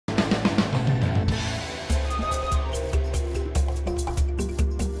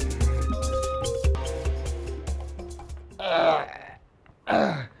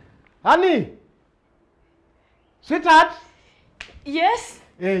Honey! Sweetheart? Yes?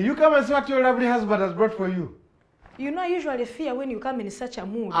 Hey, you come and see what your lovely husband has brought for you. You know, I usually fear when you come in such a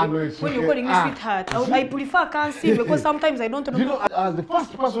mood. I know it's when okay. you're calling me sweetheart. I prefer Kansiime because sometimes I don't know. You know, as the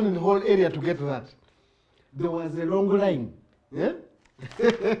first person in the whole area to get that, there was a long line. Yeah?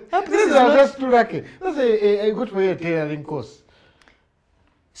 This is just too lucky. That's a good for your tailoring course.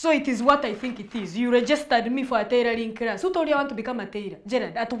 So it is what I think it is. You registered me for a tailoring class. Who told you I want to become a tailor?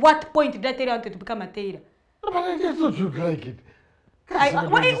 Gerald, at what point did I tell you I wanted to become a tailor? No, but I just thought you'd like it.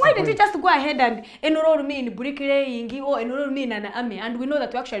 Why did you just go ahead and enroll me in bricklaying or enroll me in an army? And we know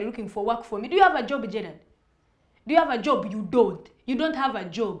that you're actually looking for work for me. Do you have a job, Gerald? Do you have a job? You don't. You don't have a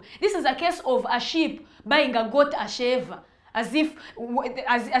job. This is a case of a sheep buying a goat a shaver. As if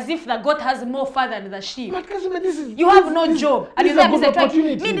the goat has more fur than the sheep. But Kansiime, you have no job. And this is a good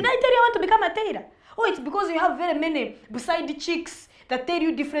opportunity. Me, did I tell you I want to become a tailor? Oh, it's because you have very many beside chicks that tell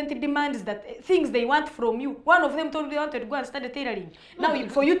you different demands, that things they want from you. One of them told you they wanted to go and study tailoring. Now,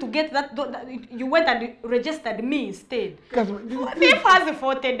 for you to get that, you went and registered me instead. If has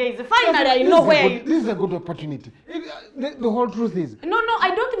 40 days, finally I know where you... This is a good opportunity. The whole truth is... No,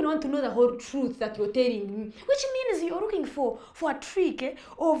 I don't even want to know the whole truth that you're telling me. Which means you're looking for a trick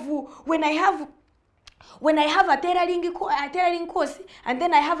of when I have a tailoring course and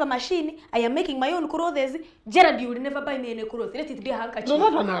then I have a machine, I am making my own clothes. Gerald, you will never buy me any clothes. Let it be a handkerchief. No,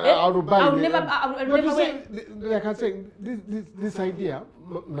 that one I will buy. I'll never wear. Like I say, this idea,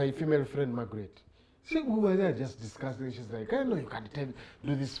 my female friend Margaret, we were there just discussing. She's like, I know you can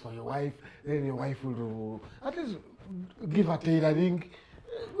do this for your wife, then your wife will at least give her tailoring,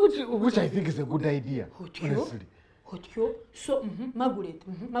 which I think is a good idea. Honestly. So,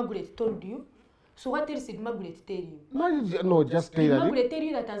 Margaret told you. So what else did Margaret tell you? No, just tailoring. Did Margaret tell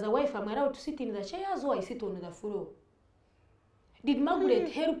you that as a wife I'm allowed to sit in the chairs or I sit on the floor? Did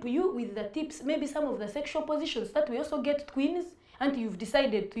Margaret help you with the tips, maybe some of the sexual positions that we also get twins? And you've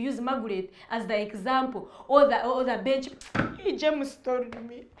decided to use Margaret as the example or the bench. James told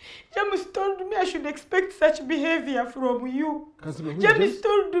me I should expect such behavior from you. James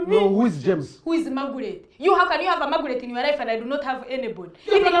told me. No, who is James? Who is Margaret? How can you have a Margaret in your life and I do not have anybody?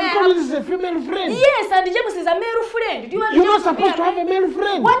 Yeah, but I'm calling this a female friend. Yes, and James is a male friend. You're not supposed to have a male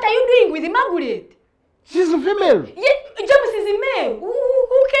friend. What are you doing with Margaret? She's a female. Yeah, James is a male.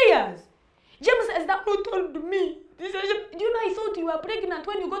 Who cares? James has not told me. Do you know, I thought you were pregnant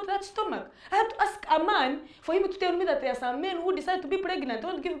when you got that stomach. I had to ask a man for him to tell me that there are some men who decide to be pregnant,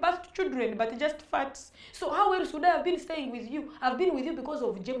 don't give birth to children, but just fats. So how else would I have been staying with you? I've been with you because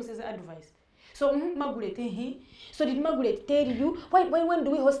of James's advice. So, Margaret, So did Margaret tell you, when do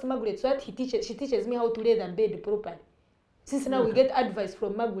we host Margaret so that she teaches me how to lay the bed properly? Since now we get advice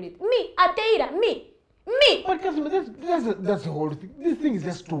from Margaret. Me, a tailor, me. But Kansiime, that's the whole thing. This thing is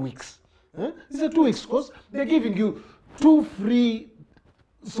just 2 weeks. Huh? It's a 2 weeks course. They're giving you 2 free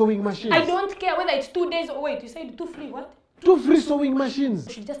sewing machines. I don't care whether it's 2 days or wait, you said 2 free what? 2 free sewing machines.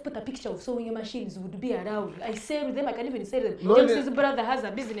 You should just put a picture of sewing machines would be around. I sell them, I can even sell them. No, James's brother has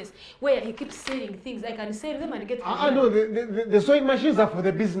a business where he keeps selling things. I can sell them and get I know, the sewing machines are for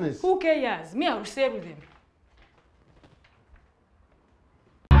the business. Who cares? Me, I'll sell them.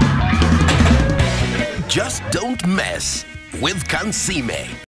 Just don't mess with Kansiime.